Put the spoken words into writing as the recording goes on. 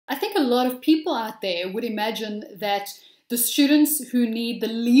I think a lot of people out there would imagine that the students who need the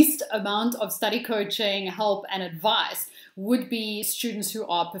least amount of study coaching, help, and advice would be students who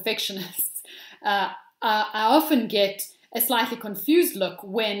are perfectionists. I often get a slightly confused look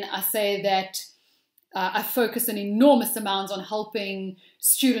when I say that I focus an enormous amount on helping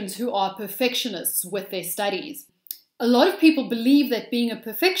students who are perfectionists with their studies. A lot of people believe that being a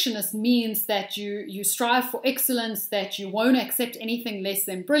perfectionist means that you strive for excellence, that you won't accept anything less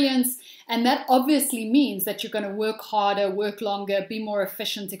than brilliance, and that obviously means that you're going to work harder, work longer, be more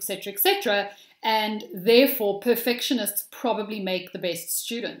efficient, etc., etc., and therefore perfectionists probably make the best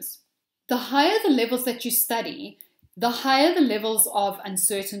students. The higher the levels that you study, the higher the levels of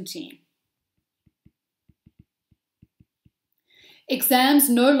uncertainty. Exams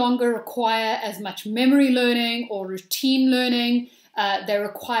no longer require as much memory learning or routine learning. They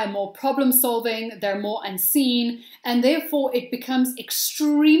require more problem solving, they're more unseen, and therefore it becomes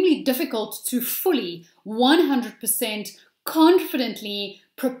extremely difficult to fully, 100% confidently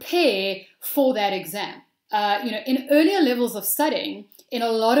prepare for that exam. In earlier levels of studying, in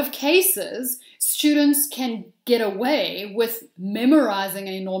a lot of cases, students can get away with memorizing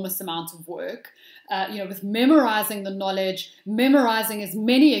an enormous amount of work, with memorizing the knowledge, memorizing as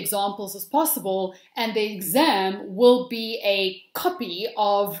many examples as possible, and the exam will be a copy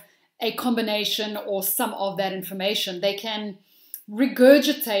of a combination or some of that information. They can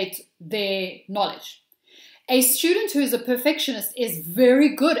regurgitate their knowledge. A student who is a perfectionist is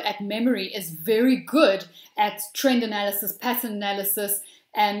very good at memory, is very good at trend analysis, pattern analysis,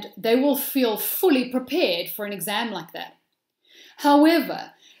 and they will feel fully prepared for an exam like that.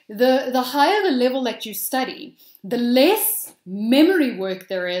 However, the higher the level that you study, the less memory work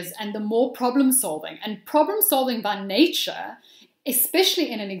there is and the more problem solving. And problem solving by nature,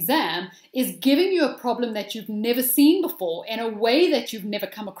 especially in an exam, is giving you a problem that you've never seen before in a way that you've never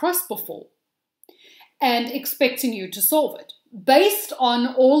come across before and expecting you to solve it. Based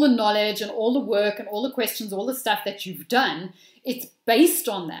on all the knowledge and all the work and all the questions, all the stuff that you've done, it's based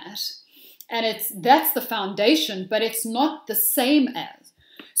on that. And that's the foundation, but it's not the same as.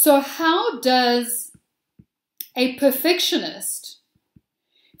 So how does a perfectionist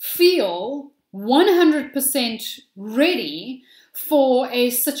feel 100% ready for a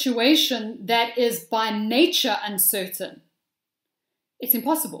situation that is by nature uncertain? It's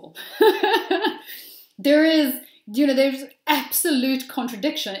impossible. There's absolute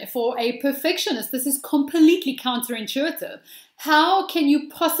contradiction. For a perfectionist, this is completely counterintuitive. How can you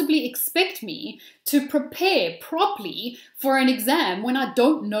possibly expect me to prepare properly for an exam when I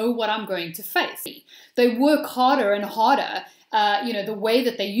don't know what I'm going to face? They work harder and harder. The way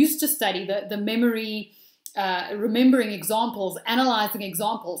that they used to study, the memory, remembering examples,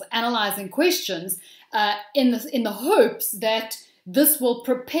 analyzing questions, in the hopes that this will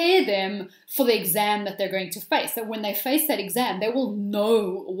prepare them for the exam that they're going to face. That when they face that exam, they will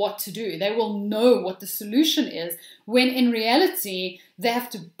know what to do. They will know what the solution is, when in reality, they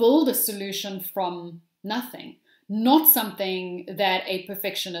have to build a solution from nothing. Not something that a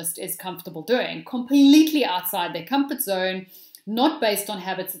perfectionist is comfortable doing. Completely outside their comfort zone, not based on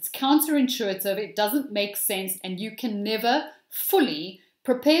habits. It's counterintuitive. It doesn't make sense, and you can never fully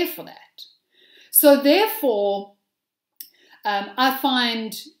prepare for that. So therefore, I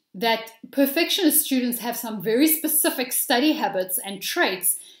find that perfectionist students have some very specific study habits and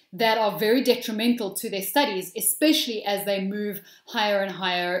traits that are very detrimental to their studies, especially as they move higher and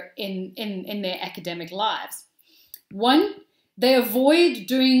higher in their academic lives. One, they avoid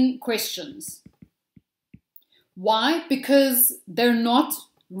doing questions. Why? Because they're not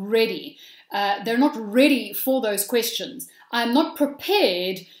ready. They're not ready for those questions. I'm not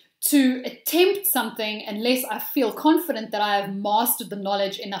prepared to attempt something unless I feel confident that I have mastered the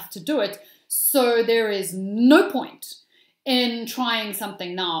knowledge enough to do it. So there is no point in trying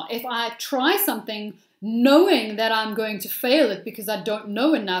something now. If I try something knowing that I'm going to fail it because I don't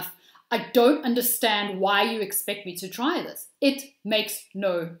know enough, I don't understand why you expect me to try this. It makes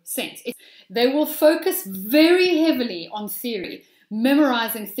no sense. They will focus very heavily on theory,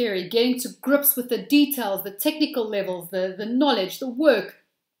 memorizing theory, getting to grips with the details, the technical levels, the knowledge, the work,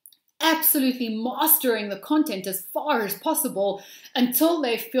 absolutely mastering the content as far as possible until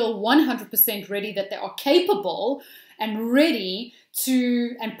they feel 100% ready, that they are capable and ready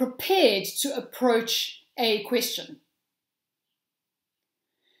to and prepared to approach a question.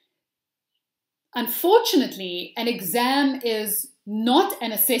 Unfortunately, an exam is not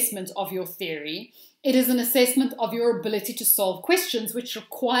an assessment of your theory. It is an assessment of your ability to solve questions, which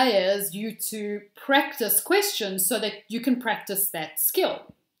requires you to practice questions so that you can practice that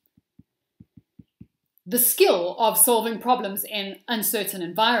skill. the skill of solving problems in uncertain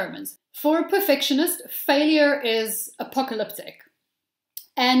environments. For a perfectionist, failure is apocalyptic.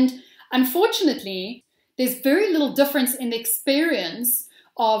 And unfortunately, there's very little difference in the experience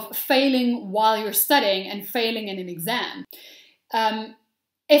of failing while you're studying and failing in an exam.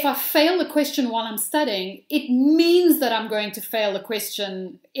 If I fail a question while I'm studying, it means that I'm going to fail a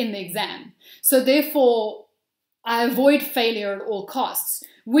question in the exam. So therefore, I avoid failure at all costs,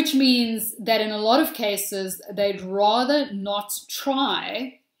 which means that in a lot of cases, they'd rather not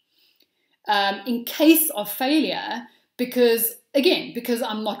try in case of failure because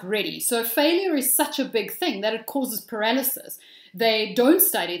I'm not ready. So failure is such a big thing that it causes paralysis. They don't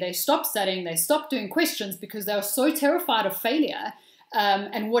study, they stop studying, they stop doing questions because they are so terrified of failure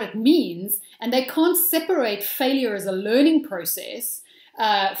and what it means, and they can't separate failure as a learning process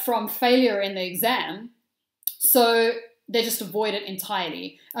from failure in the exam, so they just avoid it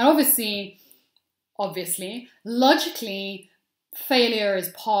entirely. And obviously, logically, failure is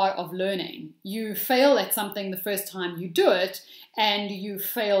part of learning. You fail at something the first time you do it, and you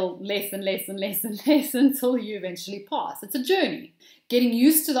fail less and less and less and less until you eventually pass. It's a journey. Getting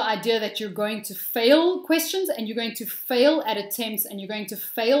used to the idea that you're going to fail questions and you're going to fail at attempts and you're going to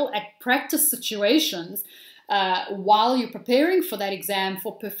fail at practice situations while you're preparing for that exam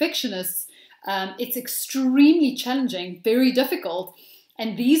for perfectionists, it's extremely challenging, very difficult,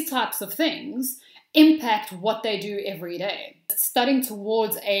 and these types of things impact what they do every day. Studying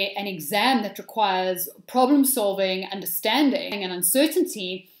towards an exam that requires problem solving, understanding, and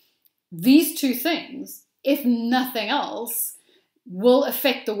uncertainty, these two things, if nothing else, will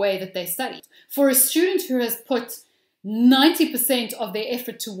affect the way that they study. For a student who has put 90% of their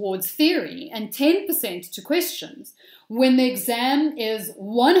effort towards theory and 10% to questions, when the exam is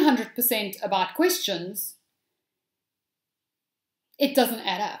 100% about questions, it doesn't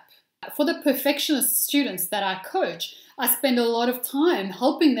add up. For the perfectionist students that I coach, I spend a lot of time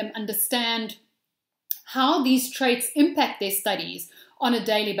helping them understand how these traits impact their studies on a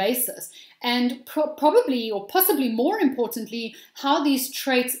daily basis, and probably or possibly more importantly, how these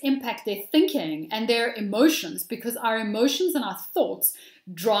traits impact their thinking and their emotions, because our emotions and our thoughts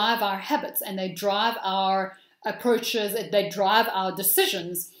drive our habits and they drive our approaches, they drive our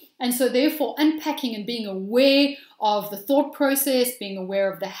decisions. And so therefore unpacking and being aware of the thought process, being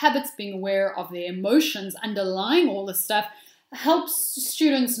aware of the habits, being aware of the emotions underlying all this stuff helps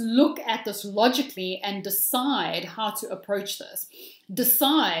students look at this logically and decide how to approach this.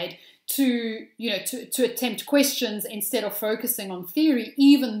 Decide to attempt questions instead of focusing on theory,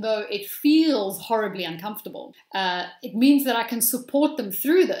 even though it feels horribly uncomfortable. It means that I can support them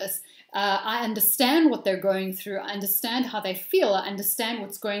through this. I understand what they're going through. I understand how they feel. I understand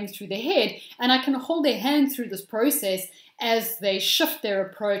what's going through their head. And I can hold their hand through this process as they shift their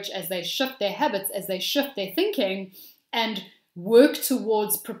approach, as they shift their habits, as they shift their thinking, and work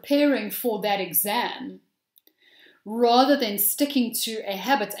towards preparing for that exam, rather than sticking to a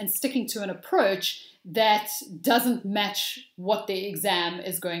habit and sticking to an approach that doesn't match what the exam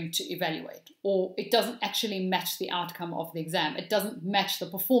is going to evaluate, or it doesn't actually match the outcome of the exam. It doesn't match the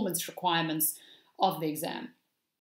performance requirements of the exam.